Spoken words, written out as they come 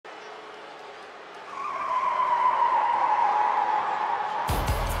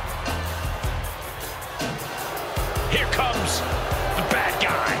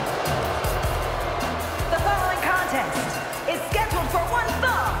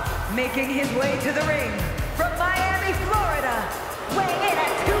Making his way to the ring from Miami, Florida, weighing in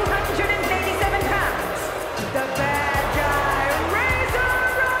at 287 pounds, the bad guy, Razor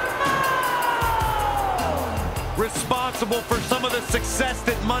Ramon! Responsible for some of the success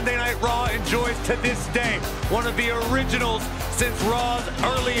that Monday Night Raw enjoys to this day. One of the originals since Raw's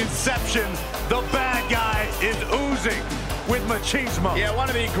early inception. The bad guy is oozing with machismo. Yeah, one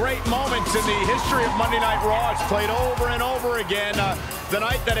of the great moments in the history of Monday Night Raw. It's played over and over again. The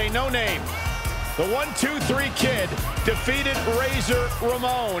night that a no-name, the 1-2-3 Kid, defeated Razor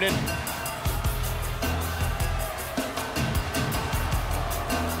Ramon. And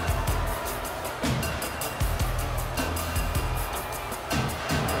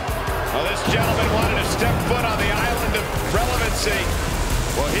well, this gentleman wanted to step foot on the island of relevancy.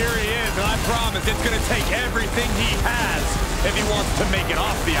 Well, here he is, and I promise it's going to take everything he has if he wants to make it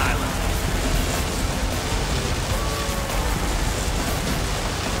off the island.